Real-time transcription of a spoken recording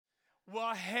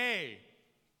Well, hey,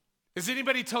 has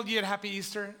anybody told you a happy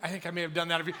Easter? I think I may have done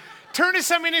that. Turn to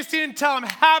somebody next to you and tell them,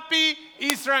 happy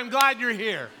Easter, I'm glad you're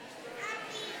here.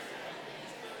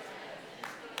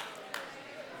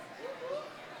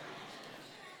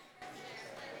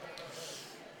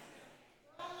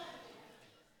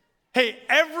 Hey,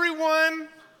 everyone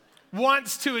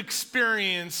wants to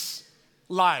experience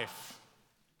life.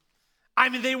 I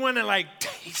mean, they want to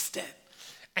taste it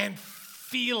and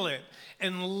feel it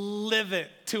and live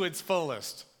it to its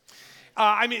fullest.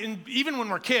 Even when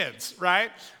we're kids,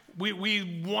 right?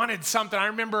 We wanted something. I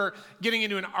remember getting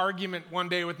into an argument one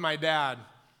day with my dad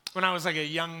when I was like a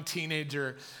young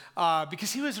teenager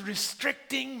because he was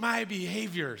restricting my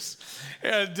behaviors.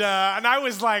 And I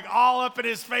was like all up in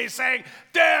his face saying,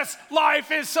 this life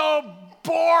is so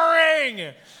boring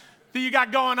that you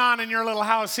got going on in your little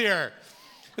house here.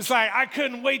 It's like I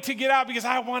couldn't wait to get out because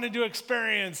I wanted to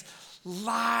experience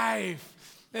life.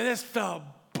 And this felt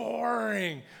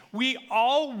boring. We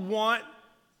all want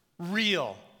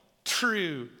real,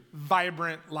 true,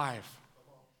 vibrant life.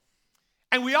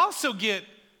 And we also get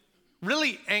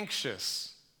really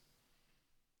anxious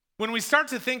when we start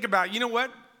to think about, you know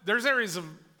what? There's areas of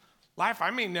life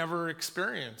I may never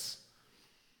experience.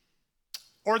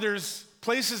 Or there's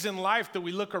places in life that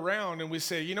we look around and we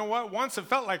say, you know what? Once it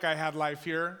felt like I had life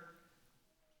here,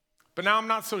 but now I'm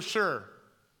not so sure.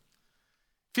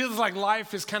 Feels like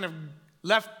life has kind of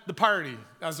left the party,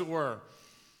 as it were.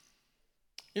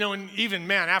 You know, and even,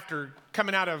 after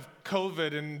coming out of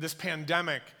COVID and this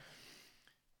pandemic,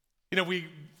 you know,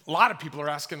 a lot of people are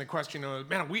asking the question,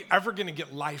 are we ever going to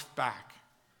get life back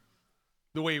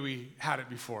the way we had it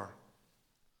before?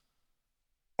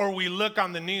 Or we look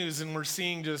on the news and we're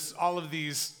seeing just all of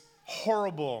these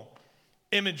horrible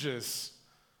images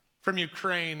from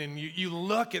Ukraine, and you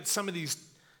look at some of these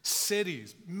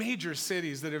cities, major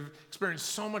cities that have experienced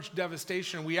so much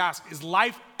devastation, and we ask, is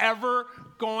life ever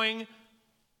going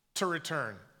to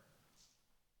return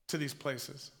to these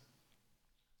places?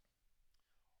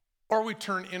 Or we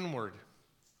turn inward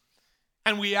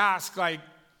and we ask,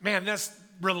 this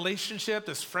relationship,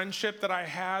 this friendship that I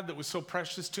had that was so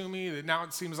precious to me that now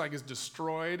it seems like is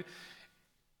destroyed,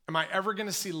 am I ever going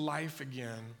to see life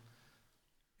again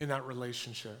in that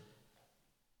relationship?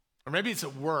 Or maybe it's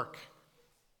at work.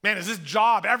 Is this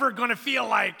job ever going to feel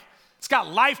like it's got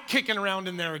life kicking around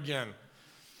in there again?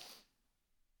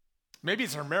 Maybe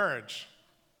it's our marriage.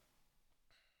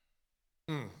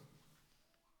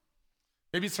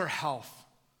 Maybe it's our health.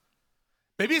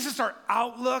 Maybe it's just our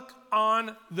outlook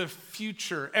on the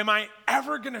future. Am I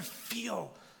ever going to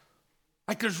feel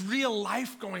like there's real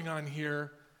life going on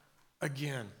here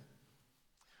again?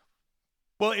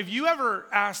 Well, if you ever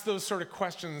ask those sort of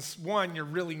questions, one, you're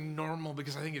really normal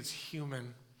because I think it's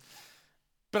human.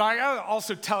 But I gotta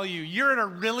also tell you, you're in a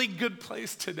really good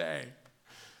place today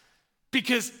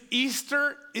because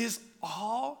Easter is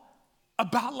all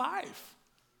about life.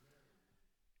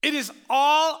 It is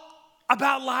all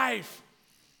about life.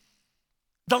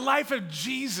 The life of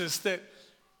Jesus that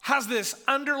has this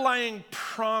underlying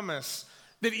promise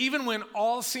that even when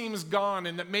all seems gone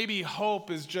and that maybe hope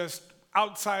is just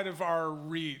outside of our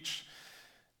reach,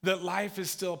 that life is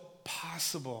still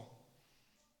possible.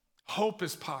 Hope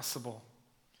is possible.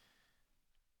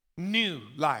 New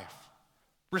life,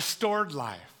 restored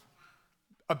life,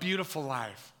 a beautiful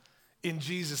life in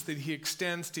Jesus that he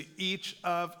extends to each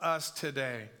of us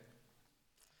today.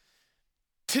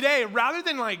 Today, rather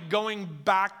than going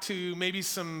back to maybe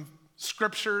some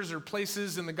scriptures or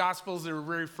places in the Gospels that are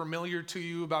very familiar to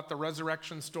you about the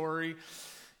resurrection story,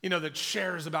 that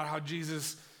shares about how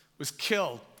Jesus was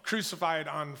killed, crucified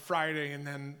on Friday, and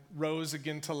then rose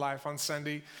again to life on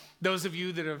Sunday. Those of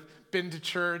you that have been to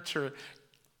church or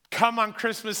come on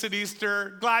Christmas and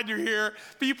Easter, glad you're here,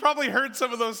 but you probably heard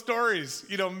some of those stories,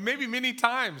 maybe many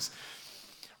times.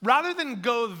 Rather than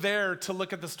go there to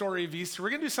look at the story of Easter, we're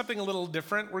going to do something a little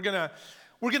different. We're going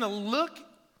to look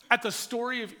at the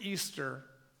story of Easter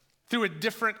through a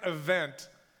different event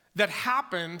that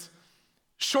happened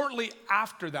shortly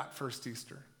after that first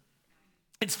Easter.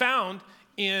 It's found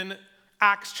in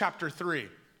Acts chapter 3.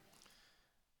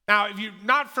 Now, if you're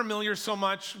not familiar so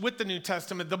much with the New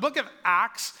Testament, the book of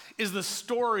Acts is the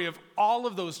story of all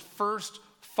of those first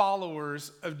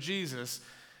followers of Jesus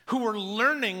who were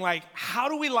learning, how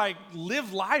do we,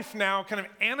 live life now kind of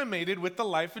animated with the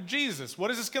life of Jesus? What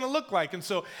is this going to look like? And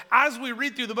so as we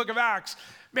read through the book of Acts,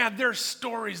 there's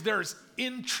stories, there's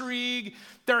intrigue,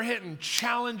 they're hitting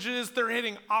challenges, they're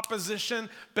hitting opposition,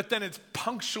 but then it's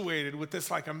punctuated with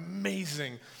this,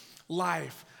 amazing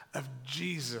life of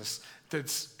Jesus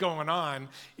that's going on,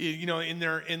 in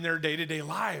their day-to-day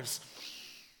lives.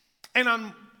 And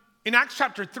on in Acts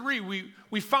chapter 3,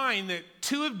 we find that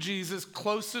two of Jesus'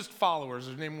 closest followers,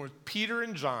 their name was Peter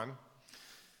and John,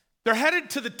 they're headed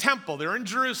to the temple. They're in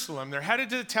Jerusalem. They're headed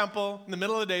to the temple in the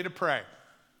middle of the day to pray.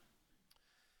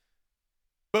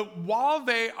 But while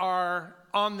they are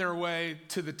on their way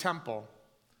to the temple,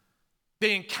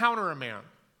 they encounter a man.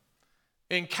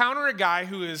 They encounter a guy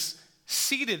who is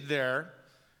seated there,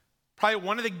 probably at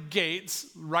one of the gates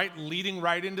leading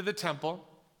right into the temple.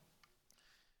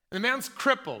 And the man's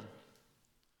crippled.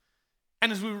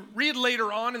 And as we read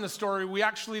later on in the story, we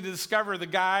actually discover the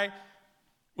guy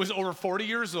was over 40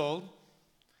 years old,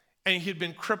 and he'd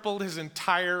been crippled his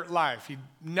entire life. He'd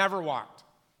never walked.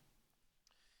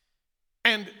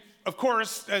 And of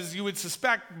course, as you would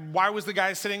suspect, why was the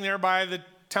guy sitting there by the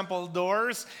temple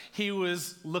doors? He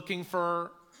was looking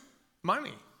for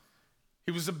money.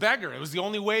 He was a beggar. It was the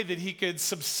only way that he could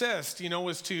subsist,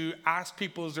 was to ask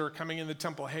people as they were coming in the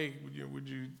temple, hey, would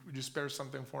you spare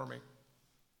something for me?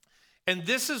 And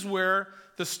this is where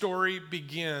the story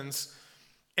begins.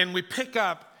 And we pick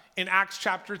up in Acts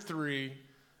chapter 3,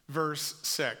 verse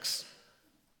 6.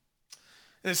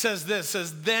 And it says this,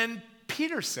 then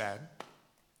Peter said,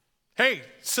 hey,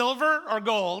 silver or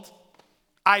gold,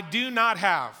 I do not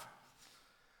have.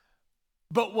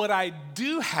 But what I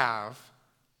do have,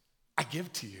 I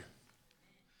give to you.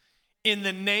 In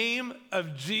the name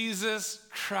of Jesus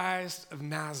Christ of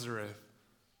Nazareth,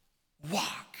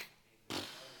 walk.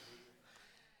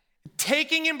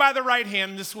 Taking him by the right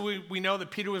hand, this we know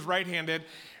that Peter was right-handed,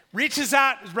 reaches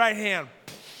out his right hand.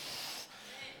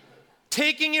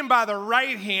 Taking him by the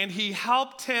right hand, he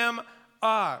helped him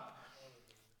up.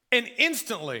 And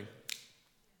instantly,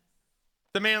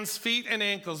 the man's feet and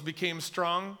ankles became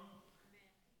strong.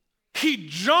 He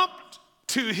jumped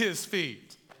to his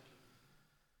feet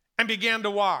and began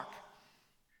to walk.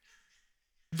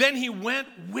 Then he went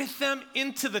with them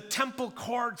into the temple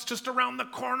courts just around the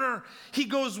corner. He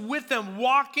goes with them,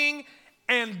 walking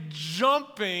and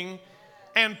jumping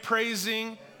and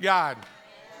praising God.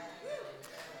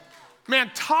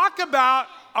 Man, talk about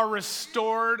a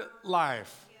restored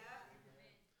life.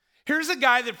 Here's a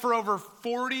guy that for over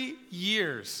 40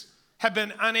 years had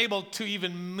been unable to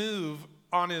even move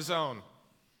on his own.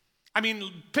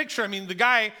 The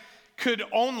guy could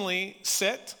only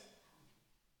sit,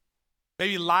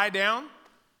 maybe lie down,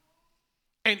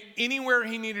 and anywhere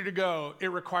he needed to go, it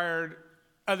required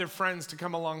other friends to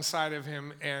come alongside of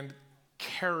him and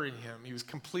carry him. He was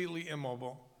completely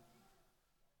immobile.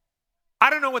 I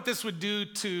don't know what this would do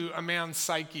to a man's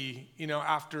psyche,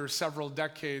 after several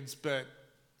decades, but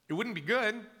it wouldn't be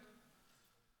good.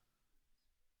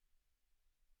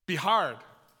 Be hard.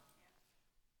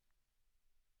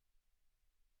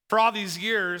 For all these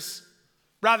years,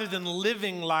 rather than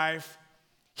living life,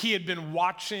 he had been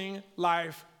watching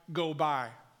life go by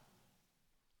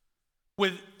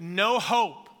with no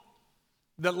hope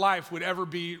that life would ever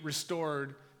be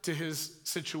restored to his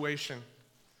situation.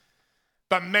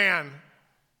 But man,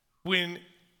 when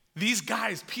these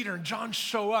guys, Peter and John,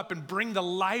 show up and bring the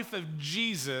life of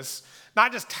Jesus,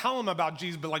 not just tell him about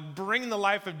Jesus, but bring the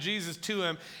life of Jesus to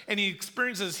him, and he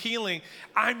experiences healing,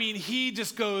 he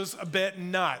just goes a bit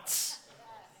nuts.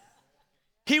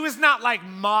 He was not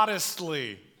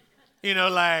modestly,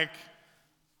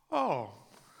 oh,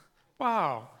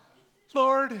 wow,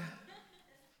 Lord,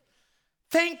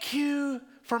 thank you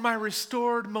for my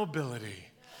restored mobility.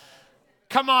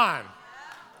 Come on.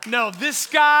 No, this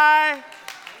guy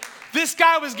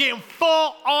was getting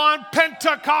full on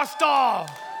Pentecostal.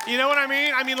 You know what I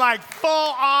mean? Full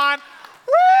on,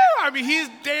 woo! He's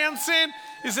dancing.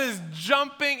 It says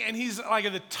jumping, and he's at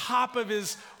the top of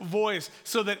his voice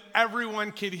so that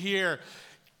everyone could hear.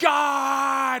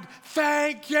 God,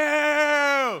 thank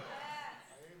you.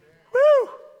 Woo!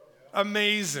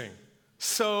 Amazing.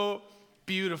 So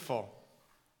beautiful.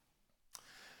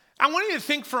 I want you to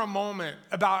think for a moment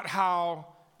about how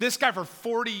this guy for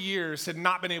 40 years had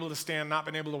not been able to stand, not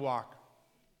been able to walk.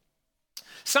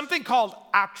 Something called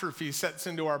atrophy sets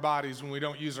into our bodies when we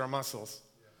don't use our muscles.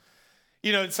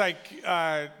 It's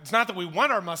not that we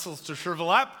want our muscles to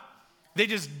shrivel up. They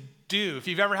just do. If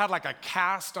you've ever had a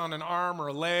cast on an arm or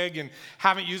a leg and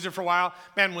haven't used it for a while,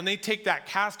 man, when they take that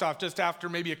cast off just after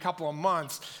maybe a couple of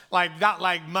months,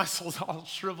 that muscle's all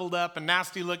shriveled up and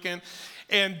nasty looking.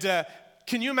 And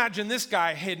can you imagine this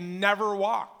guy had never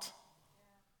walked?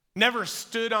 Never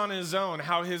stood on his own,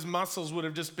 how his muscles would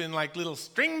have just been like little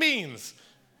string beans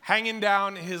hanging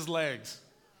down his legs.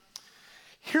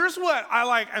 Here's what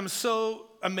I'm so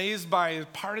amazed by as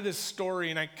part of this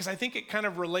story, because I think it kind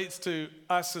of relates to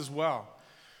us as well.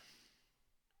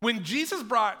 When Jesus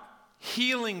brought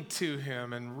healing to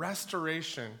him and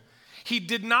restoration, he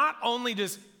did not only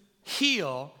just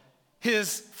heal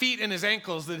his feet and his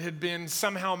ankles that had been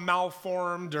somehow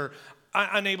malformed or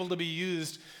unable to be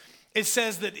used, it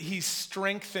says that he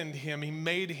strengthened him. He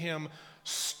made him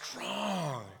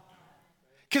strong.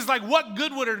 Because like what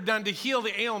good would it have done to heal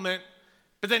the ailment,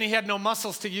 but then he had no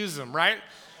muscles to use them, right?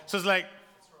 So it's like,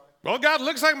 well, God,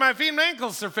 looks like my feet and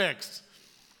ankles are fixed,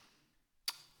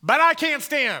 but I can't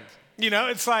stand.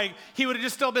 It's like he would have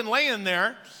just still been laying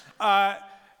there.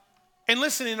 And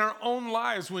listen, in our own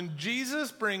lives, when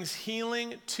Jesus brings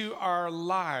healing to our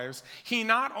lives, he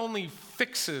not only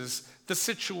fixes the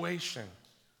situation,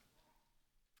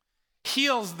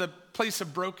 heals the place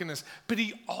of brokenness, but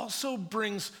he also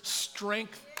brings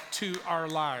strength to our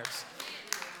lives.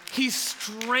 He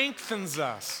strengthens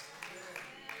us.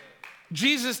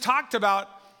 Jesus talked about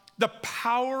the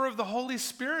power of the Holy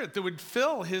Spirit that would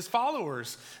fill his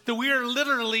followers, that we are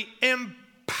literally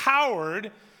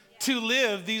empowered to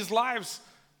live these lives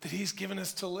that he's given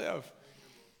us to live.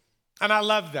 And I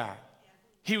love that.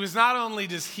 He was not only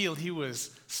just healed, he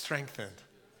was strengthened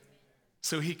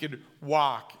so he could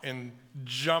walk and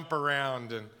jump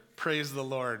around and praise the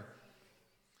Lord.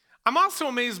 I'm also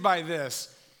amazed by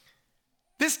this.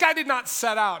 This guy did not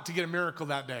set out to get a miracle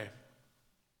that day.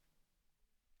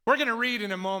 We're going to read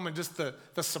in a moment just the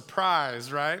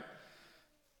surprise, right,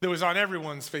 that was on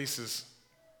everyone's faces.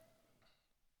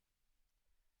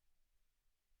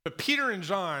 But Peter and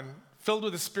John, filled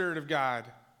with the Spirit of God,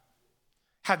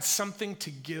 had something to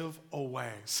give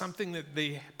away, something that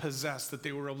they possessed, that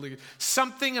they were able to give,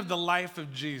 something of the life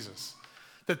of Jesus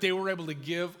that they were able to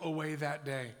give away that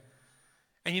day.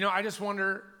 And I just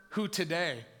wonder who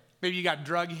today, maybe you got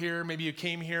drug here, maybe you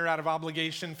came here out of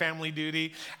obligation, family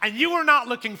duty, and you were not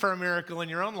looking for a miracle in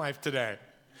your own life today.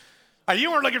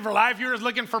 You weren't looking for life, you were just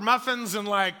looking for muffins and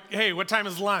like, hey, what time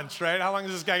is lunch, right? How long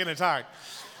is this guy gonna talk?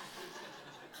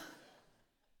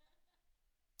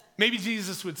 Maybe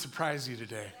Jesus would surprise you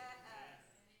today.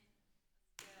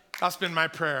 That's been my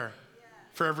prayer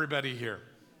for everybody here.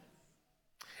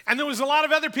 And there was a lot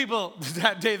of other people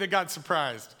that day that got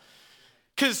surprised.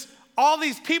 Because all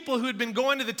these people who had been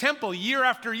going to the temple year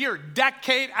after year,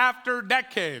 decade after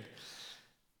decade,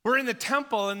 were in the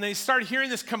temple and they started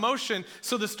hearing this commotion.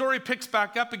 So the story picks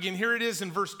back up again. Here it is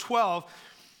in verse 12.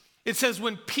 It says,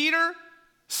 when Peter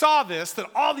saw this, that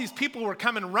all these people were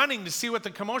coming running to see what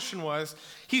the commotion was,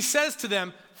 he says to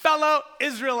them, fellow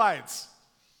Israelites,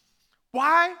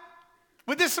 why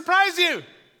would this surprise you?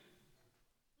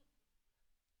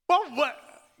 Well, what?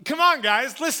 Come on,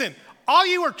 guys, listen. All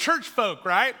you are church folk,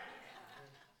 right?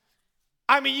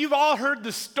 I mean, you've all heard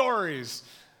the stories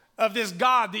of this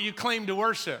God that you claim to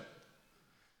worship.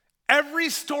 Every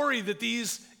story that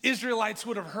these Israelites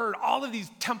would have heard, all of these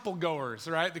temple goers,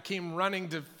 right, that came running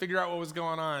to figure out what was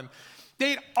going on,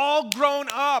 they'd all grown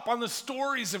up on the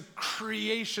stories of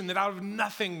creation, that out of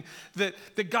nothing,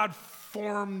 that God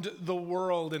formed the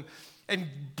world and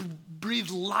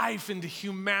breathed life into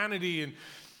humanity.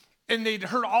 And they'd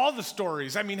heard all the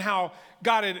stories. I mean, how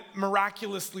God had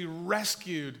miraculously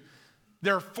rescued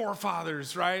their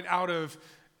forefathers, right, out of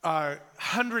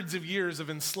hundreds of years of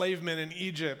enslavement in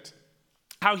Egypt.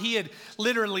 How he had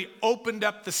literally opened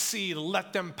up the sea to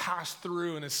let them pass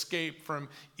through and escape from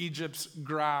Egypt's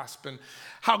grasp. And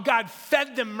how God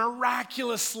fed them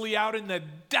miraculously out in the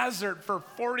desert for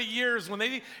 40 years when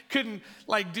they couldn't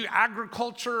do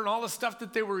agriculture and all the stuff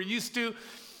that they were used to.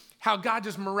 How God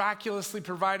just miraculously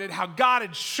provided. How God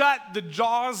had shut the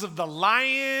jaws of the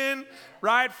lion,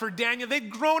 right, for Daniel. They'd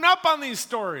grown up on these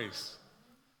stories.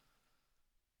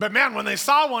 But man, when they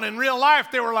saw one in real life,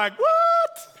 they were like,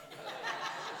 what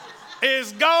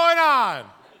is going on?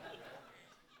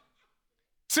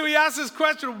 So he asked this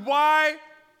question, why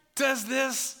does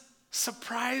this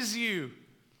surprise you?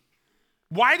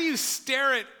 Why do you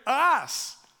stare at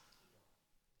us?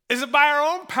 Is it by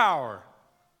our own power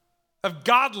of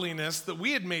godliness that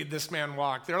we had made this man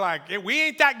walk? They're like, hey, we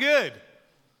ain't that good.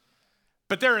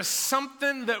 But there is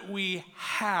something that we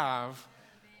have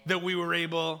that we were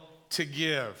able to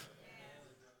give.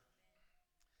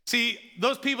 See,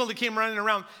 those people that came running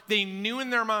around, they knew in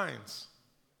their minds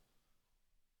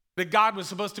that God was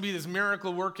supposed to be this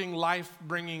miracle-working,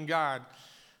 life-bringing God.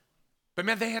 But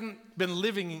man, they hadn't been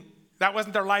living, that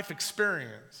wasn't their life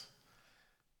experience.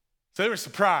 So they were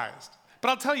surprised. But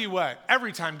I'll tell you what,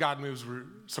 every time God moves, we're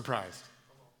surprised.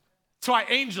 That's why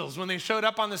angels, when they showed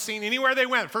up on the scene, anywhere they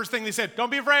went, first thing they said,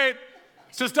 don't be afraid,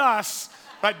 it's just us,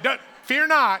 but fear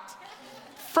not.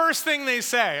 First thing they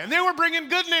say. And they were bringing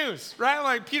good news, right?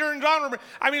 Like Peter and John were,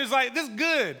 it was like, this is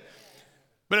good.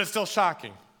 But it's still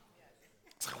shocking.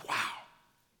 It's like, wow.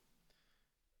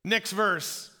 Next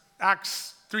verse,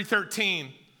 Acts 3:13.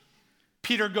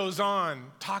 Peter goes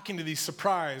on talking to these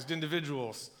surprised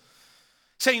individuals,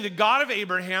 saying, the God of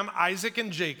Abraham, Isaac,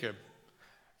 and Jacob,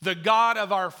 the God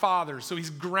of our fathers. So he's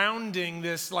grounding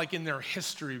this like in their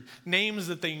history, names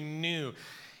that they knew.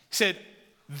 He said,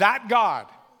 that God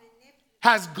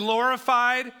has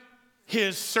glorified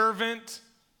his servant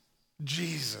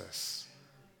Jesus.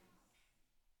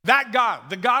 That God,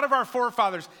 the God of our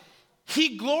forefathers,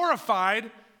 he glorified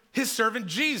his servant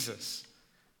Jesus.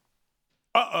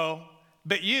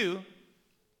 But you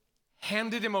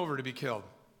handed him over to be killed.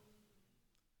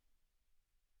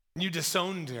 You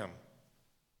disowned him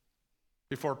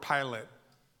before Pilate,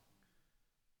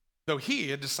 though he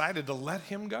had decided to let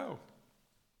him go.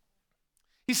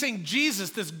 He's saying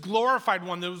Jesus, this glorified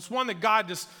one, there was one that God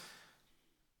just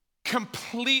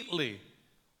completely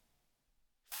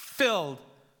filled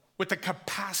with the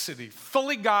capacity,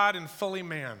 fully God and fully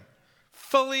man,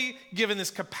 fully given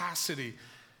this capacity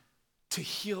to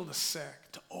heal the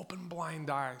sick, to open blind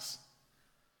eyes,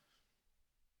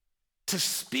 to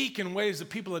speak in ways that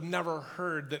people had never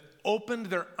heard, that opened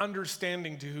their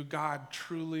understanding to who God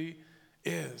truly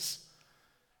is.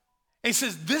 And he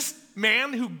says, this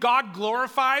man who God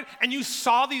glorified, and you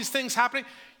saw these things happening,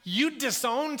 you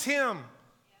disowned him.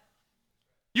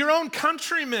 Your own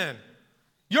countryman,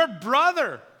 your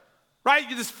brother, right?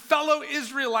 This fellow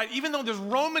Israelite, even though this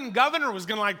Roman governor was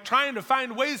going to trying to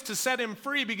find ways to set him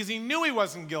free because he knew he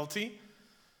wasn't guilty,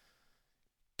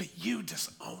 but you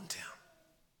disowned him.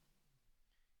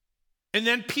 And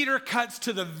then Peter cuts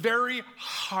to the very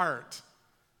heart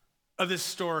of this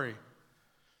story.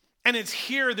 And it's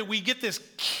here that we get this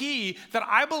key that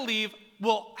I believe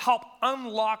will help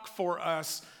unlock for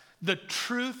us the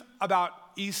truth about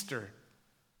Easter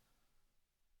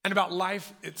and about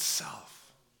life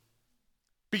itself.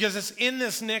 Because it's in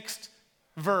this next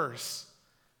verse,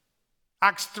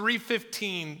 Acts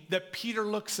 3:15, that Peter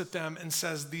looks at them and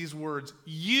says these words,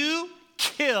 you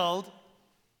killed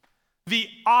the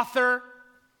author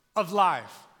of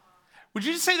life. Would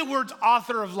you just say the words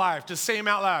author of life? Just say them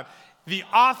out loud. The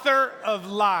author of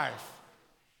life.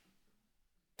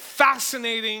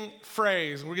 Fascinating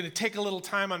phrase. We're going to take a little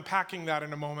time unpacking that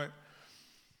in a moment.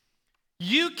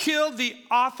 You killed the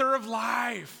author of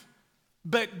life,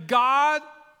 but God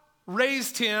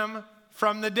raised him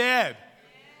from the dead.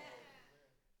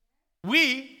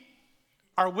 We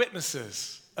are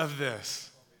witnesses of this.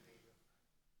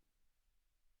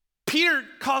 Peter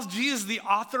calls Jesus the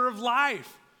author of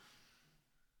life.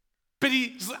 But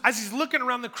as he's looking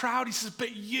around the crowd, he says,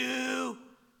 but you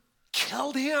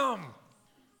killed him.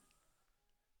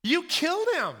 You killed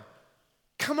him.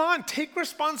 Come on, take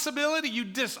responsibility. You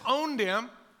disowned him.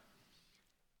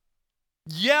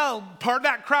 Yelled, part of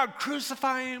that crowd,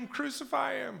 crucify him,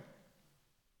 crucify him.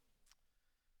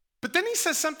 But then he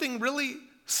says something really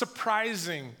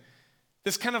surprising,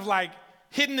 that's kind of like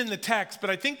hidden in the text,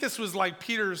 but I think this was like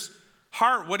Peter's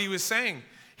heart, what he was saying.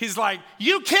 He's like,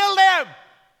 you killed him,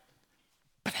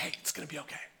 but hey, it's going to be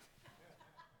okay.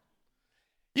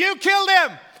 You killed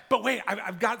him, but wait,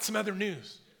 I've got some other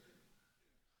news.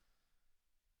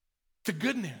 The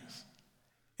good news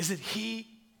is that he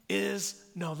is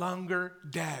no longer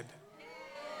dead.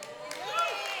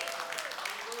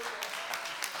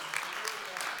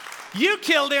 You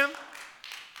killed him,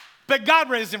 but God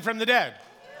raised him from the dead.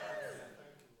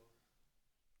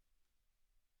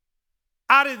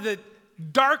 Out of the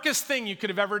darkest thing you could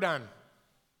have ever done,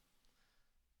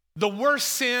 the worst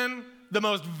sin, the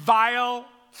most vile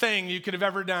thing you could have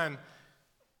ever done,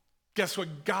 guess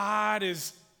what? God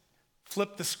has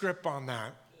flipped the script on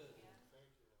that.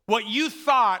 What you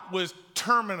thought was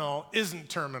terminal isn't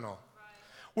terminal.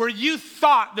 Where you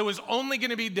thought there was only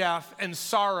going to be death and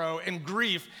sorrow and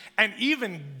grief and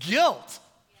even guilt.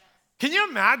 Can you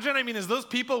imagine? I mean, as those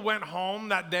people went home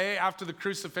that day after the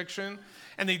crucifixion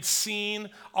and they'd seen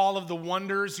all of the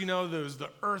wonders, the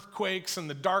earthquakes and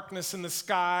the darkness in the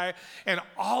sky and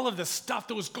all of the stuff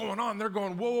that was going on, they're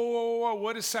going, whoa, whoa, whoa, whoa,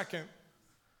 wait a second.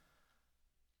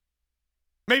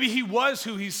 Maybe he was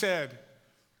who he said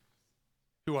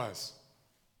he was.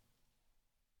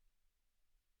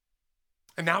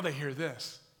 And now they hear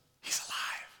this. He's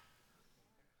alive.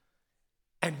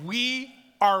 And we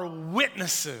are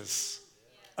witnesses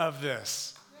of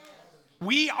this.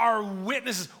 We are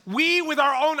witnesses. We, with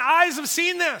our own eyes, have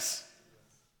seen this.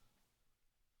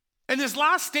 And this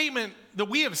last statement that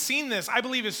we have seen this, I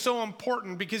believe is so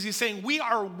important because he's saying we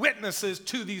are witnesses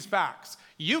to these facts.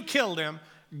 You killed him.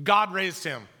 God raised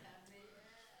him.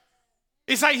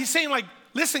 It's like he's saying,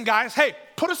 listen, guys, hey,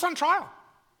 put us on trial.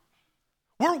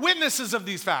 We're witnesses of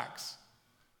these facts.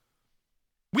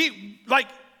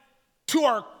 to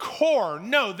our core,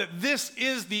 know that this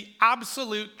is the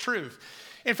absolute truth.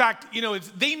 In fact,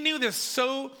 they knew this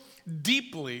so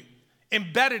deeply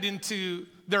embedded into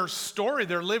their story,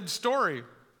 their lived story,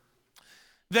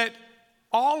 that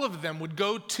all of them would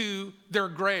go to their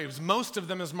graves, most of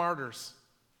them as martyrs.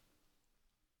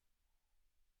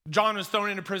 John was thrown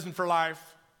into prison for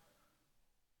life,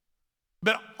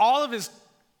 but all of his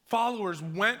followers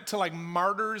went to like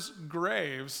martyrs'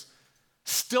 graves,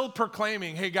 still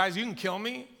proclaiming, hey guys, you can kill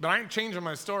me, but I ain't changing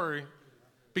my story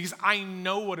because I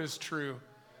know what is true.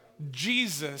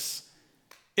 Jesus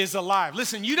is alive.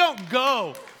 Listen, you don't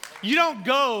go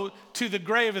to the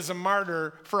grave as a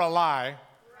martyr for a lie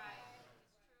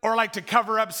or like to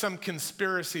cover up some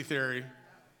conspiracy theory.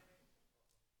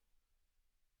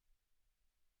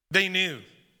 They knew.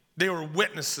 They were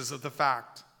witnesses of the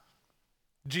fact.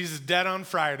 Jesus dead on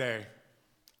Friday,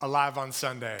 alive on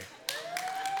Sunday.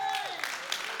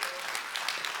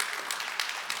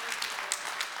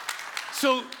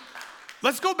 So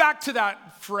let's go back to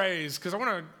that phrase, because I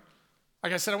want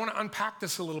to unpack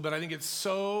this a little bit. I think it's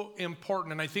so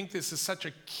important, and I think this is such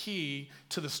a key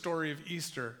to the story of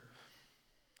Easter.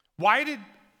 Why did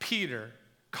Peter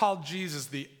call Jesus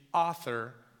the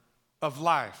author of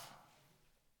life?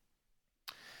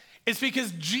 It's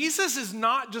because Jesus is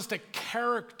not just a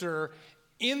character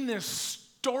in this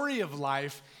story of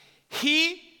life.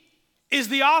 He is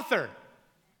the author.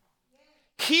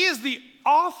 He is the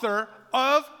author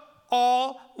of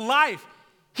all life.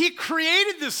 He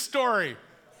created this story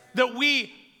that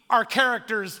we are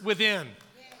characters within.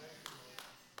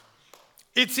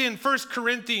 It's in 1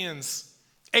 Corinthians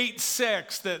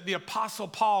 8:6 that the Apostle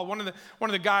Paul, one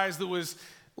of the guys that was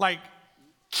like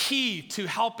key to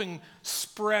helping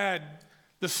spread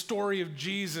the story of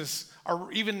Jesus,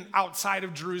 or even outside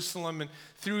of Jerusalem and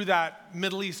through that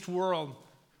Middle East world.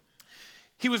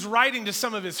 He was writing to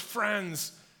some of his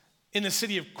friends in the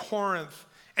city of Corinth,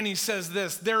 and he says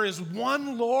this: there is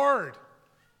one Lord,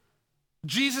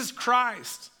 Jesus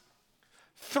Christ,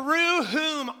 through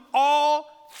whom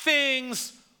all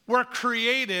things were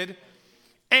created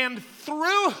and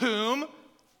through whom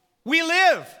we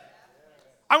live.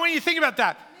 I want you to think about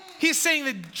that. He's saying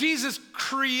that Jesus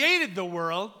created the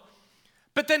world,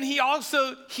 but then he's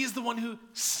the one who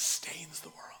sustains the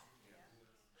world.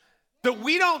 That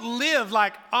we don't live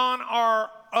like on our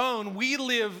own. We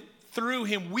live through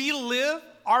him.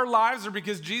 Our lives are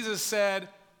because Jesus said,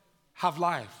 have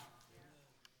life.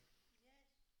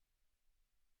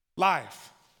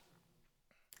 Life.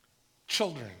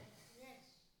 Children.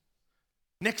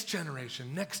 Next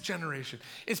generation.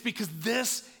 It's because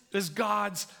this is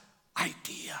God's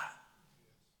idea.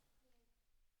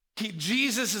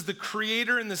 Jesus is the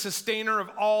creator and the sustainer of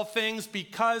all things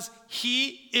because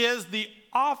he is the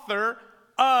author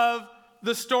of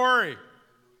the story.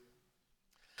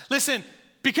 Listen,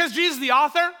 because Jesus is the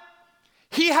author,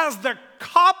 he has the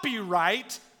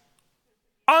copyright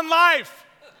on life.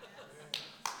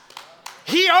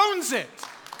 He owns it.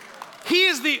 He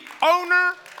is the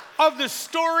owner of the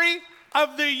story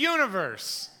of the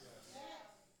universe.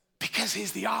 Because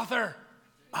he's the author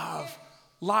of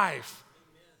life.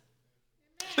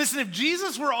 Listen, if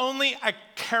Jesus were only a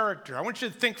character, I want you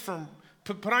to think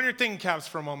put on your thinking caps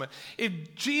for a moment.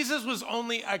 If Jesus was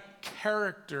only a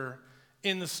character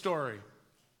in the story,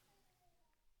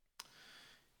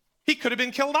 he could have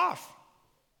been killed off.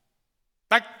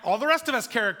 Like all the rest of us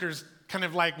characters, kind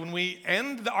of like when we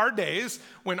end our days,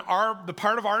 when the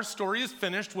part of our story is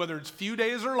finished, whether it's few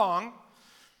days or long,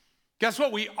 guess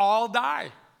what? We all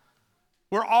die.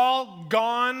 We're all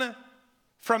gone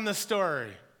from the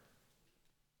story.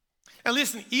 And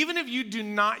listen, even if you do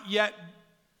not yet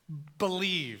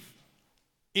believe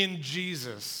in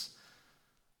Jesus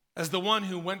as the one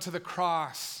who went to the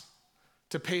cross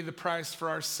to pay the price for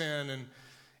our sin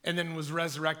and then was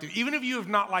resurrected, even if you have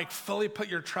not like fully put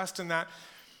your trust in that,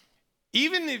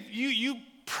 even if you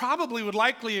probably would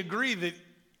likely agree that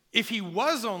if he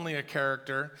was only a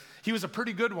character, he was a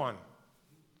pretty good one.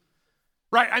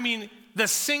 Right? I mean, the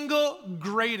single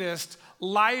greatest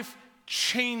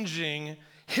life-changing,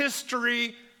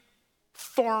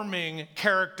 history-forming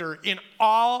character in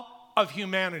all of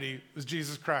humanity was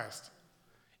Jesus Christ.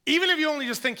 Even if you only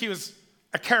just think he was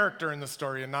a character in the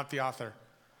story and not the author.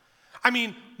 I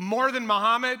mean, more than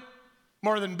Muhammad,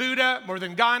 more than Buddha, more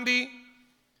than Gandhi,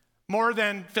 more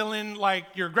than fill in like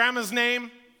your grandma's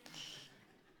name,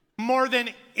 more than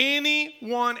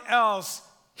anyone else,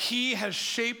 he has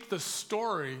shaped the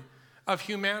story of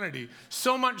humanity.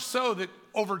 So much so that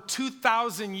over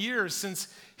 2,000 years since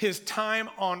his time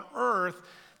on earth,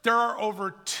 there are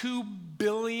over 2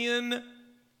 billion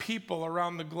people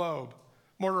around the globe,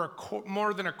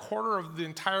 more than a quarter of the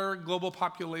entire global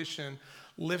population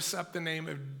lifts up the name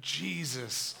of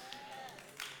Jesus.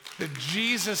 That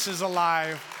Jesus is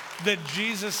alive, that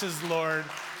Jesus is Lord.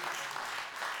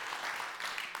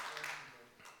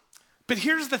 But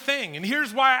here's the thing, and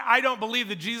here's why I don't believe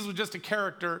that Jesus was just a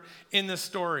character in this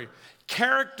story.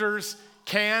 Characters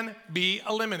can be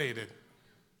eliminated,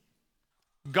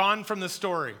 gone from the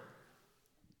story,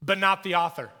 but not the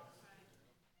author.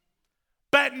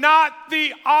 But not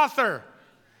the author.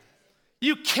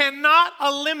 You cannot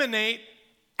eliminate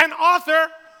an author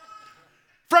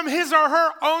from his or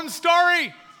her own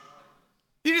story.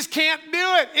 You just can't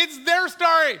do it. It's their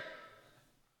story.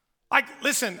 Like,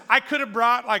 listen, I could have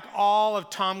brought like all of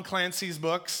Tom Clancy's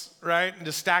books, right? And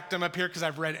just stacked them up here because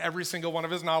I've read every single one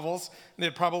of his novels. And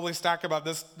they'd probably stack about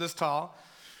this tall.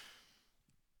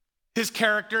 His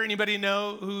character, anybody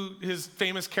know who his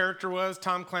famous character was?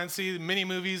 Tom Clancy, many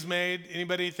movies made.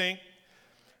 Anybody think?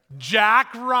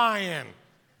 Jack Ryan.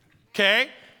 Okay?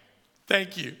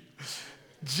 Thank you.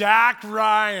 Jack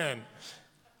Ryan.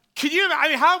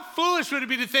 How foolish would it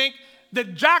be to think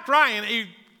that Jack Ryan, a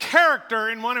character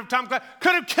in one of Tom Clancy,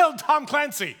 could have killed Tom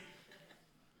Clancy?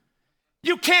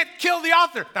 You can't kill the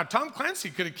author. Now, Tom Clancy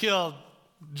could have killed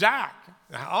Jack.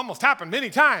 It almost happened many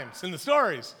times in the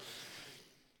stories.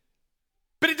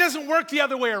 But it doesn't work the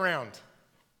other way around.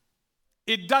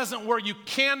 It doesn't work. You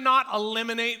cannot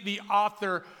eliminate the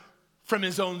author from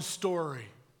his own story.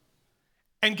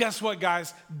 And guess what,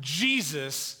 guys?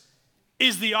 Jesus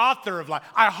is the author of life.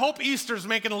 I hope Easter's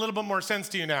making a little bit more sense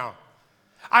to you now.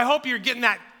 I hope you're getting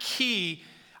that key.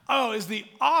 Oh, is the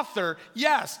author?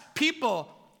 Yes, people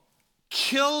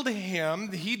killed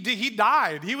him. He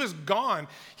died. He was gone.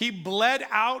 He bled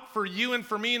out for you and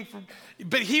for me,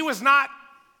 but he was not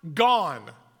gone.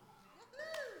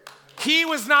 He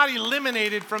was not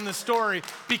eliminated from the story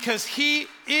because he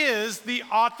is the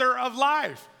author of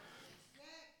life.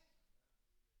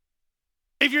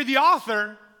 If you're the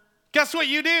author, guess what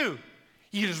you do?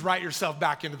 You just write yourself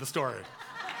back into the story.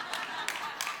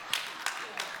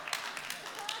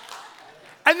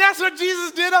 And that's what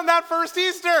Jesus did on that first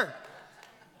Easter.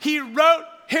 He wrote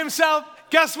himself,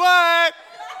 guess what?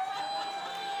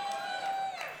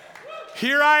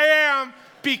 Here I am,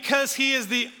 because he is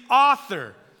the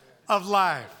author of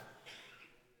life.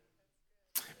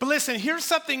 But listen, here's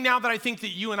something now that I think that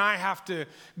you and I have to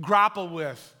grapple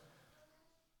with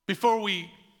before we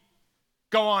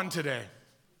go on today.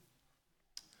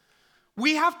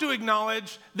 We have to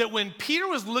acknowledge that when Peter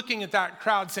was looking at that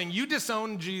crowd saying, you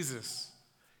disowned Jesus,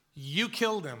 you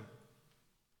killed him,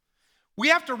 we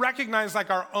have to recognize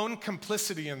like our own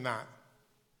complicity in that.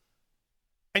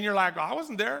 And you're like, I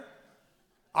wasn't there.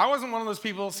 I wasn't one of those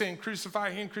people saying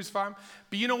crucify him, crucify him.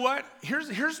 But you know what?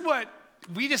 Here's what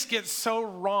we just get so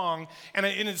wrong, and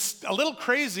it's a little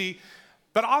crazy,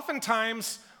 but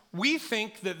oftentimes we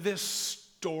think that this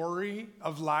story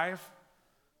of life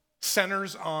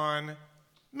centers on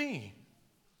me.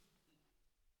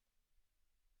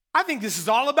 I think this is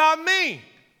all about me.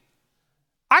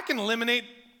 I can eliminate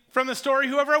from the story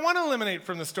whoever I want to eliminate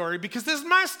from the story because this is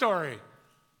my story.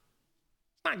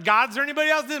 It's not God's or anybody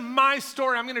else. This is my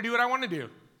story. I'm going to do what I want to do.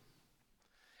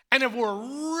 And if we're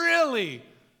really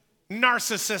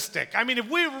narcissistic, if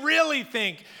we really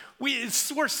think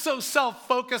we're so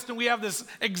self-focused and we have this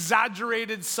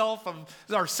exaggerated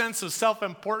our sense of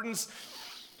self-importance,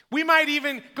 we might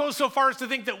even go so far as to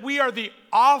think that we are the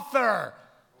author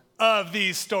of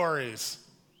these stories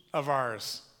of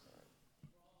ours.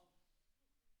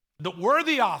 That we're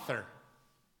the author.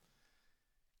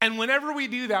 And whenever we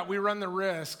do that, we run the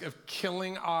risk of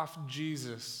killing off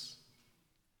Jesus.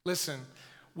 Listen,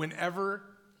 whenever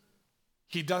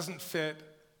he doesn't fit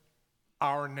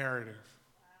our narrative.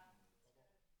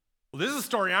 Well, this is a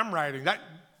story I'm writing. That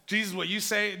Jesus, what you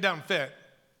say, it doesn't fit.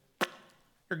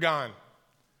 You're gone.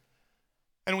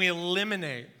 And we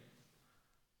eliminate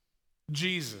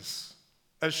Jesus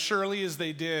as surely as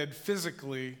they did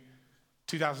physically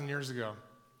 2,000 years ago.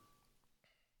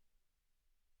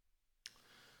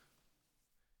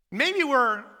 Maybe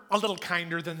we're a little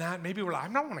kinder than that. Maybe we're like,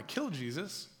 I don't want to kill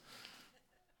Jesus.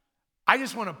 I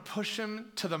just want to push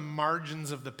him to the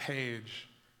margins of the page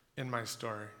in my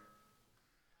story.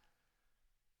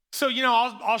 So,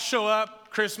 I'll show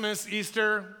up Christmas,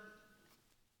 Easter,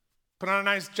 put on a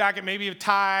nice jacket, maybe a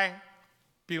tie.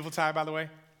 Beautiful tie, by the way.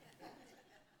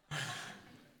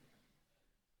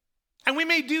 And we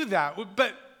may do that,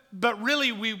 but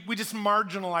really we just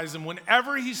marginalize him.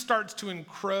 Whenever he starts to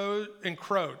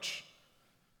encroach,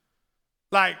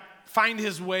 like find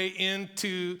his way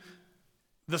into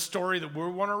the story that we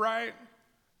want to write,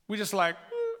 we just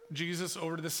Jesus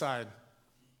over to the side.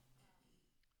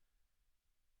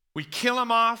 We kill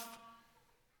him off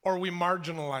or we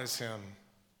marginalize him.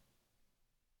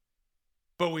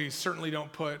 But we certainly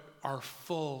don't put our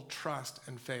full trust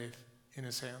and faith in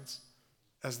his hands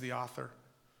as the author.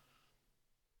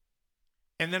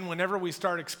 And then whenever we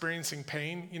start experiencing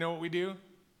pain, you know what we do?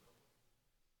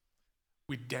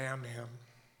 We damn him.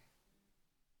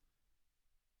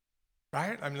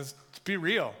 Right? I mean, let's be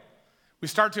real. We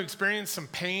start to experience some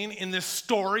pain in this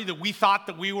story that we thought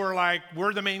that we were like,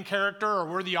 we're the main character or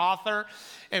we're the author.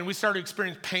 And we start to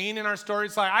experience pain in our story.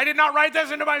 It's like, I did not write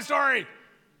this into my story.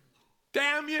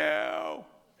 Damn you.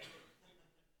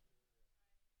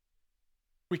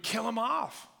 We kill him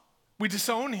off. We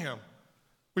disown him.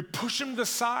 We push him to the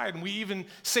side, and we even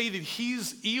say that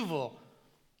he's evil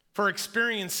for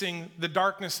experiencing the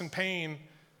darkness and pain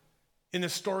in the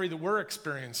story that we're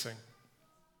experiencing.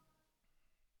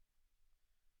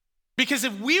 Because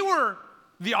if we were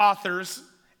the authors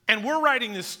and we're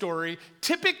writing this story,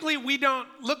 typically we don't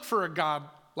look for a God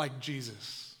like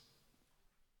Jesus.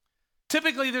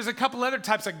 Typically, there's a couple other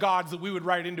types of gods that we would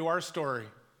write into our story.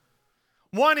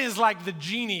 One is like the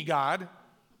genie God.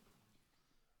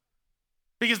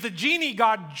 Because the genie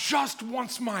God just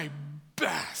wants my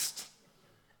best.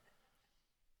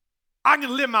 I'm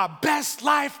going to live my best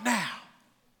life now.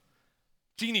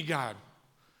 Genie God.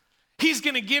 He's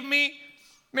going to give me,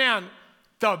 man,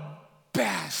 the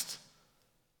best,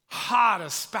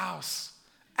 hottest spouse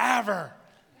ever.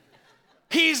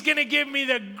 He's going to give me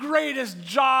the greatest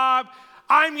job.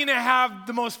 I'm going to have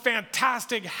the most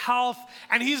fantastic health.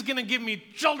 And he's going to give me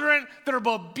children that are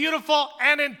both beautiful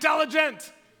and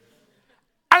intelligent.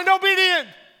 And obedient.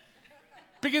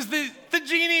 Because the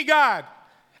genie God.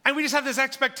 And we just have this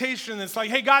expectation that's like,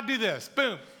 hey, God, do this.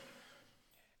 Boom.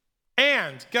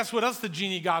 And guess what else the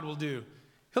genie God will do?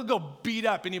 He'll go beat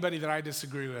up anybody that I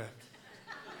disagree with.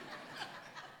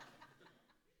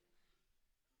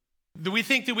 Do we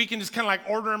think that we can just kind of like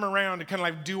order him around and kind of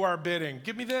like do our bidding?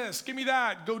 Give me this, give me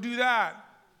that, go do that.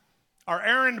 Our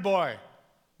errand boy,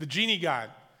 the genie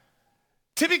God.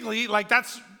 Typically, like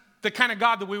that's the kind of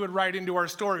God that we would write into our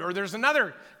story. Or there's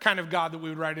another kind of God that we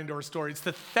would write into our story. It's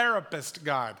the therapist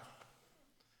God.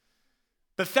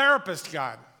 The therapist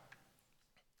God.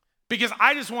 Because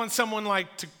I just want someone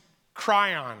like to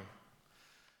cry on,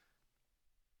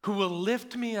 who will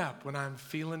lift me up when I'm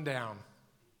feeling down,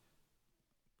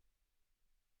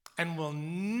 and will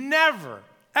never,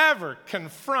 ever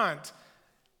confront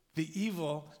the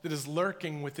evil that is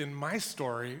lurking within my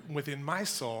story, within my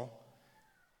soul.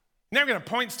 Never going to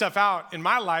point stuff out in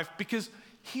my life because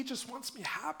he just wants me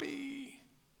happy.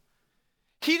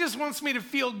 He just wants me to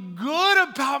feel good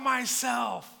about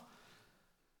myself.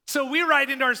 So we write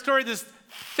into our story this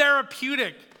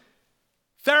therapeutic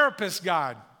therapist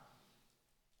God.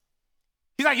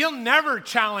 He's like, he'll never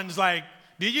challenge like,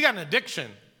 dude, you got an addiction.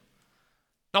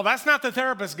 No, that's not the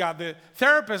therapist God. The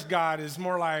therapist God is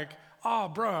more like, oh,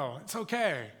 bro, it's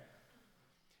okay.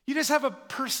 You just have a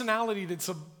personality that's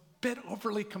a bit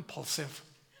overly compulsive.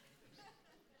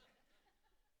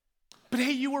 But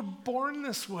hey, you were born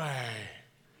this way.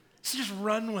 So just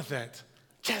run with it.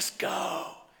 Just go.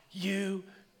 You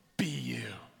be you.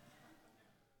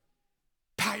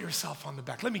 Pat yourself on the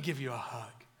back. Let me give you a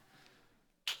hug.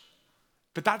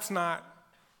 But that's not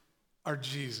our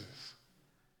Jesus.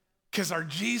 Because our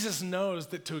Jesus knows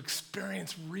that to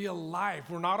experience real life,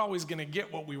 we're not always going to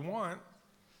get what we want.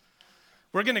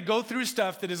 We're going to go through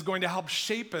stuff that is going to help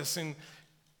shape us and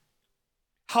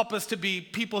help us to be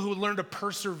people who learn to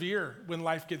persevere when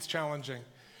life gets challenging.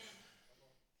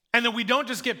 And that we don't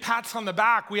just get pats on the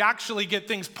back, we actually get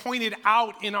things pointed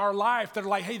out in our life that are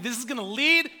like, hey, this is going to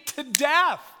lead to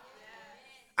death.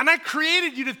 And I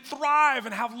created you to thrive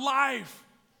and have life.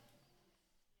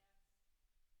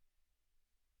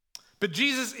 But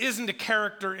Jesus isn't a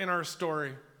character in our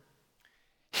story.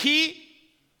 He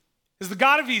is the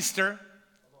God of Easter,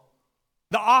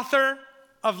 the author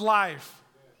of life.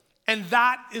 And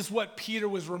that is what Peter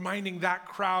was reminding that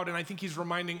crowd, and I think he's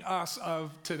reminding us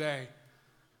of today.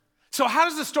 So how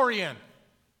does the story end?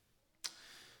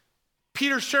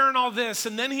 Peter's sharing all this,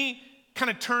 and then he kind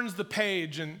of turns the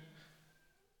page, and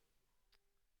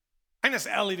I ask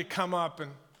Ellie to come up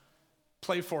and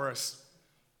play for us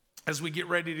as we get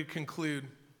ready to conclude.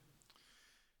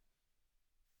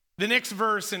 The next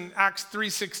verse in Acts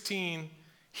 3:16,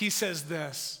 he says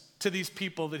this to these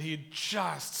people that he had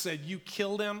just said, you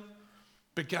killed him,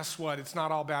 but guess what? It's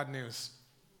not all bad news.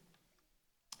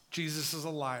 Jesus is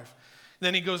alive.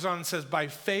 Then he goes on and says, by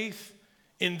faith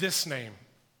in this name,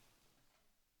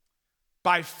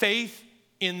 by faith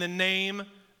in the name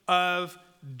of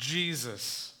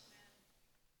Jesus,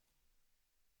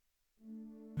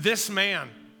 this man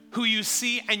who you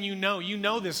see and you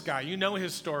know this guy, you know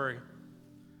his story.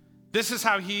 This is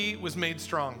how he was made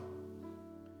strong.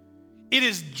 It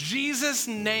is Jesus'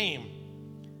 name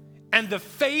and the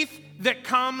faith that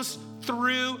comes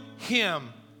through him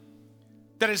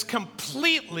that has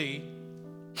completely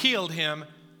healed him,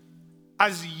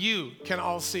 as you can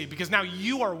all see, because now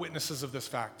you are witnesses of this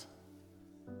fact.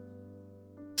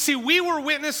 See, we were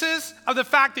witnesses of the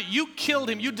fact that you killed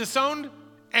him. You disowned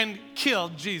and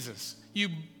killed Jesus. You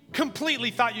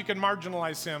completely thought you could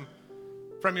marginalize him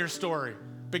from your story.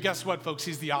 But guess what, folks?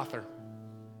 He's the author.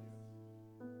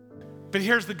 But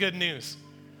here's the good news.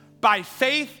 By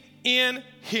faith in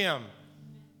him,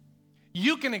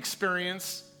 you can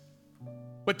experience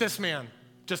what this man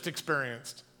just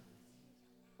experienced.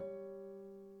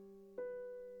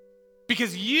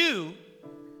 Because you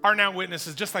are now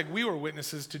witnesses, just like we were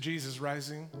witnesses to Jesus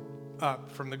rising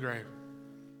up from the grave.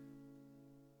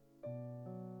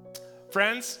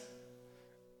 Friends,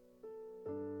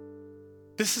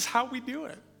 this is how we do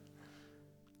it.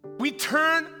 We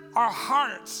turn our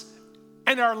hearts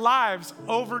and our lives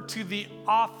over to the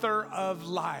author of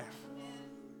life.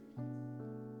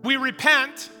 We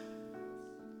repent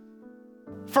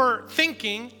for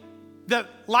thinking that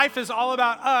life is all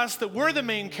about us, that we're the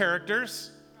main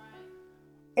characters,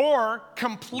 or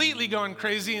completely going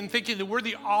crazy and thinking that we're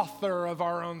the author of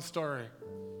our own story.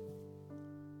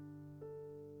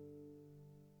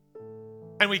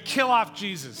 And we kill off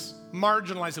Jesus,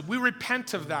 marginalize it. We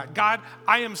repent of that. God,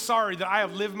 I am sorry that I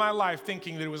have lived my life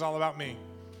thinking that it was all about me.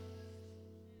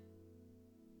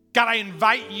 God, I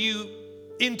invite you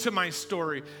into my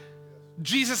story.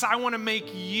 Jesus, I want to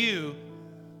make you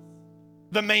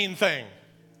the main thing.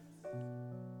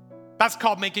 That's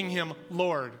called making him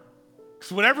Lord.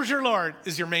 Because whatever's your Lord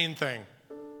is your main thing.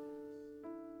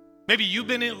 Maybe you've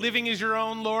been living as your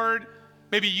own Lord.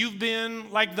 Maybe you've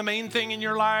been like the main thing in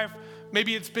your life.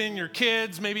 Maybe it's been your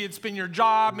kids. Maybe it's been your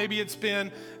job. Maybe it's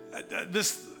been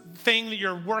this thing that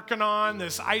you're working on,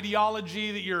 this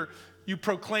ideology that you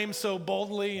proclaim so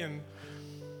boldly.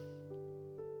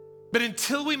 But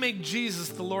until we make Jesus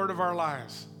the Lord of our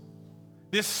lives,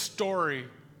 this story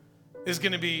is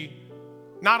going to be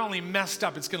not only messed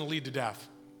up, it's going to lead to death.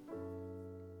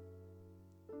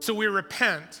 So we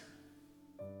repent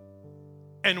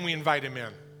and we invite him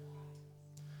in.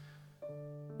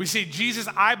 We say, Jesus,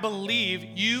 I believe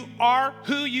you are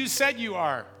who you said you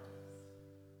are.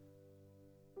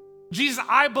 Jesus,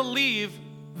 I believe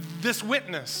this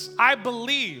witness. I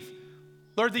believe,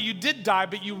 Lord, that you did die,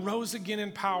 but you rose again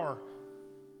in power.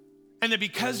 And that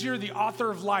because you're the author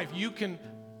of life, you can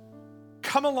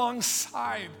come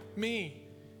alongside me.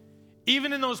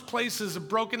 Even in those places of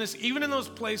brokenness, even in those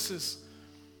places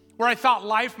where I thought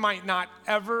life might not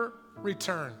ever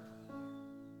return.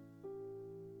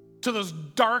 To those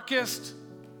darkest,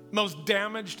 most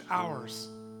damaged hours.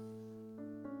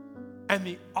 And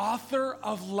the author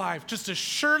of life, just as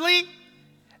surely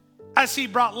as he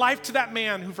brought life to that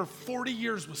man who for 40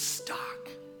 years was stuck.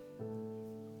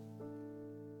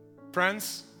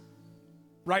 Friends,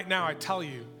 right now I tell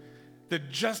you that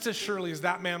just as surely as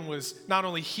that man was not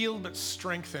only healed but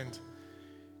strengthened,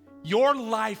 your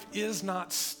life is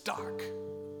not stuck.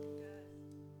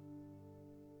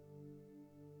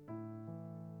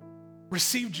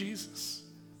 Receive Jesus.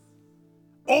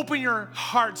 Open your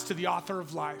hearts to the author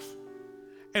of life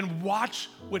and watch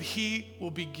what he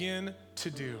will begin to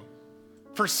do.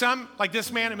 For some, like this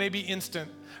man, it may be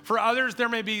instant. For others, there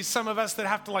may be some of us that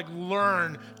have to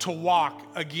learn to walk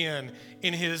again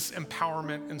in his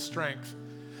empowerment and strength.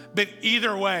 But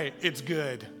either way, it's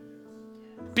good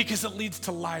because it leads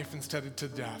to life instead of to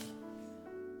death.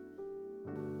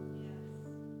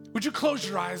 Would you close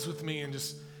your eyes with me and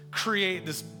just create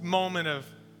this moment of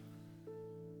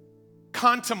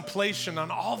contemplation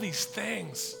on all these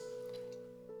things?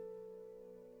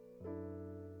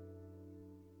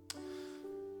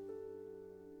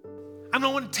 And I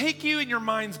want to take you in your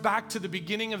minds back to the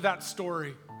beginning of that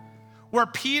story where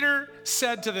Peter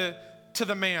said to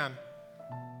the man,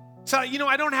 so,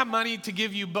 I don't have money to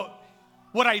give you, but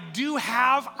what I do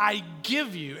have, I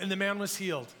give you. And the man was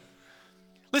healed.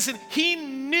 Listen, he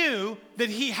knew that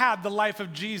he had the life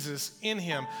of Jesus in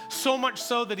him, so much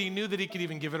so that he knew that he could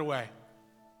even give it away.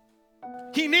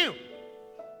 He knew,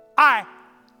 I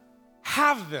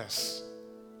have this.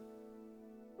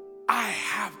 I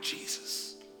have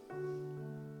Jesus.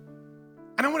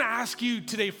 And I want to ask you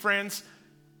today, friends,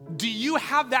 do you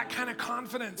have that kind of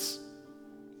confidence?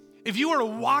 If you were to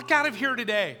walk out of here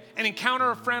today and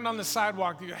encounter a friend on the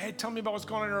sidewalk, you go, hey, tell me about what's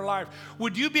going on in your life.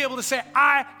 Would you be able to say,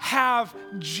 I have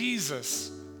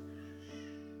Jesus?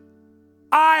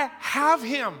 I have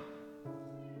him.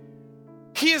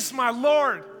 He is my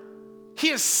Lord. He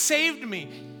has saved me.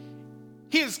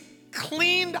 He has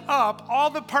cleaned up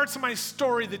all the parts of my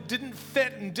story that didn't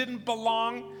fit and didn't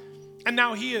belong. And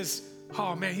now he is,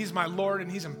 oh man, he's my Lord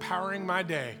and he's empowering my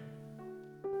day.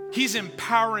 He's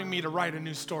empowering me to write a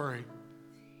new story.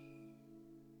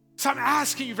 So I'm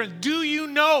asking you, friends, do you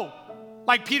know,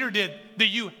 like Peter did, that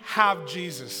you have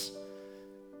Jesus?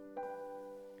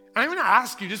 And I'm going to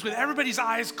ask you, just with everybody's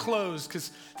eyes closed, because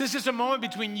this is just a moment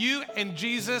between you and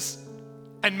Jesus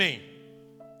and me.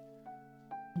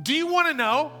 Do you want to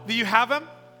know that you have him?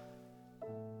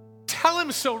 Tell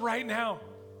him so right now.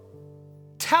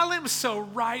 Tell him so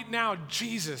right now.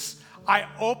 Jesus, I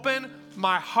open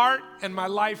my heart and my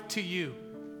life to you.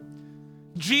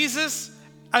 Jesus,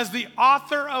 as the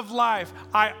author of life,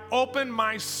 I open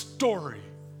my story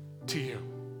to you.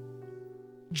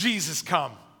 Jesus,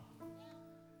 come.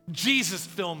 Jesus,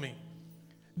 fill me.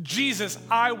 Jesus,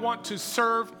 I want to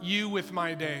serve you with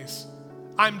my days.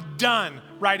 I'm done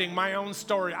writing my own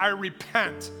story. I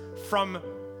repent from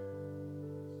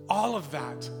all of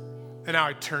that. And now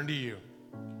I turn to you.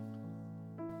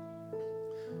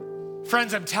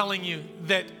 Friends, I'm telling you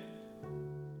that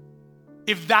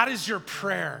if that is your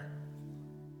prayer,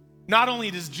 not only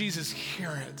does Jesus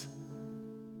hear it,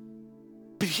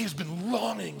 but he has been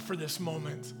longing for this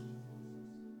moment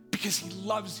because he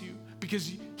loves you,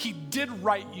 because he did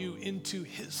write you into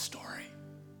his story.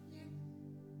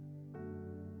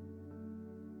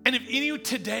 And if any of you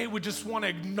today would just want to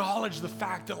acknowledge the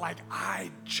fact that, like,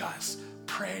 I just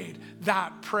prayed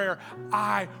that prayer,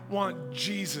 I want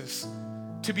Jesus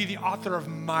to be the author of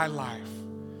my life.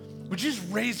 Would you just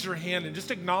raise your hand and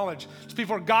just acknowledge, just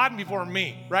before God and before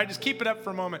me, right? Just keep it up for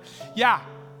a moment. Yeah,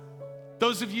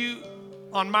 those of you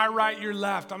on my right, your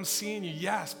left, I'm seeing you.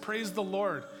 Yes, praise the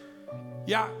Lord.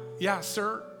 Yeah,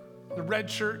 sir. The red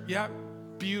shirt, yeah,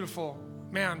 beautiful.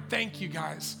 Man, thank you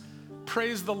guys.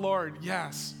 Praise the Lord,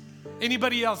 yes.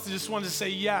 Anybody else that just wanted to say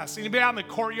yes? Anybody out in the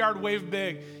courtyard, wave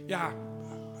big. Yeah,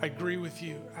 I agree with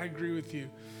you. I agree with you.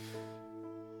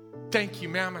 Thank you,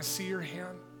 ma'am. I see your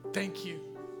hand. Thank you.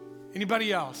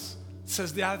 Anybody else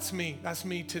says, yeah, that's me. That's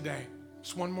me today.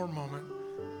 Just one more moment.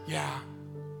 Yeah.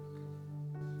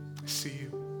 I see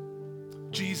you.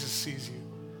 Jesus sees you.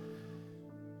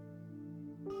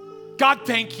 God,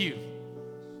 thank you,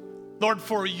 Lord,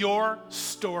 for your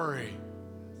story.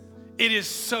 It is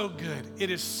so good.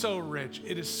 It is so rich.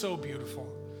 It is so beautiful.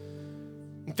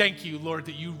 And thank you, Lord,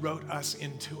 that you wrote us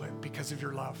into it because of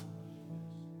your love.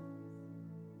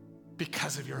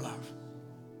 Because of your love.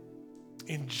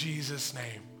 In Jesus'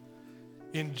 name.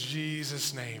 In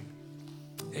Jesus' name.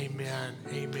 Amen.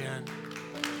 Amen.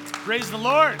 Praise the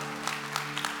Lord.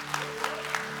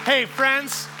 Hey,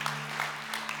 friends.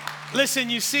 Listen,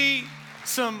 you see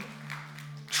some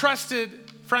trusted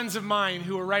friends of mine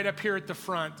who are right up here at the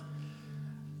front.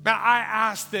 Now, I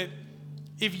ask that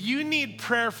if you need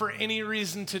prayer for any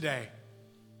reason today,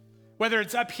 whether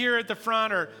it's up here at the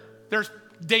front or there's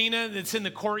Dana that's in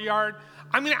the courtyard,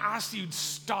 I'm going to ask you to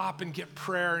stop and get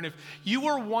prayer. And if you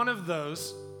were one of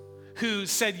those who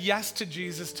said yes to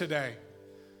Jesus today,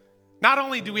 not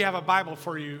only do we have a Bible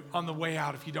for you on the way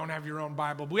out if you don't have your own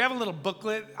Bible, but we have a little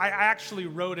booklet. I actually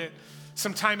wrote it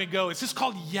some time ago. It's just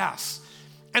called Yes.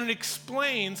 And it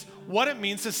explains what it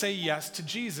means to say yes to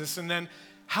Jesus and then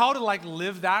how to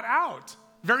live that out.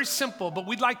 Very simple, but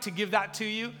we'd like to give that to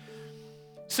you.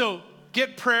 So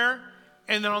get prayer,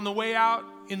 and then on the way out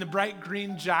in the bright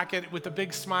green jacket with a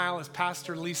big smile is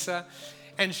Pastor Lisa.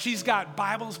 And she's got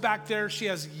Bibles back there. She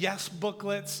has yes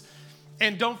booklets.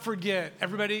 And don't forget,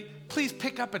 everybody, please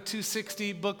pick up a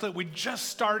 260 booklet. We just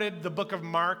started the book of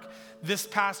Mark this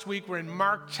past week. We're in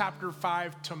Mark chapter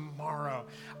 5 tomorrow.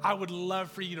 I would love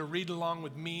for you to read along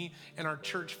with me and our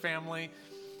church family.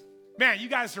 Man, you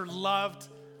guys are loved.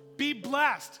 Be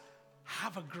blessed.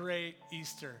 Have a great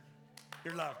Easter.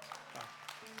 You're loved.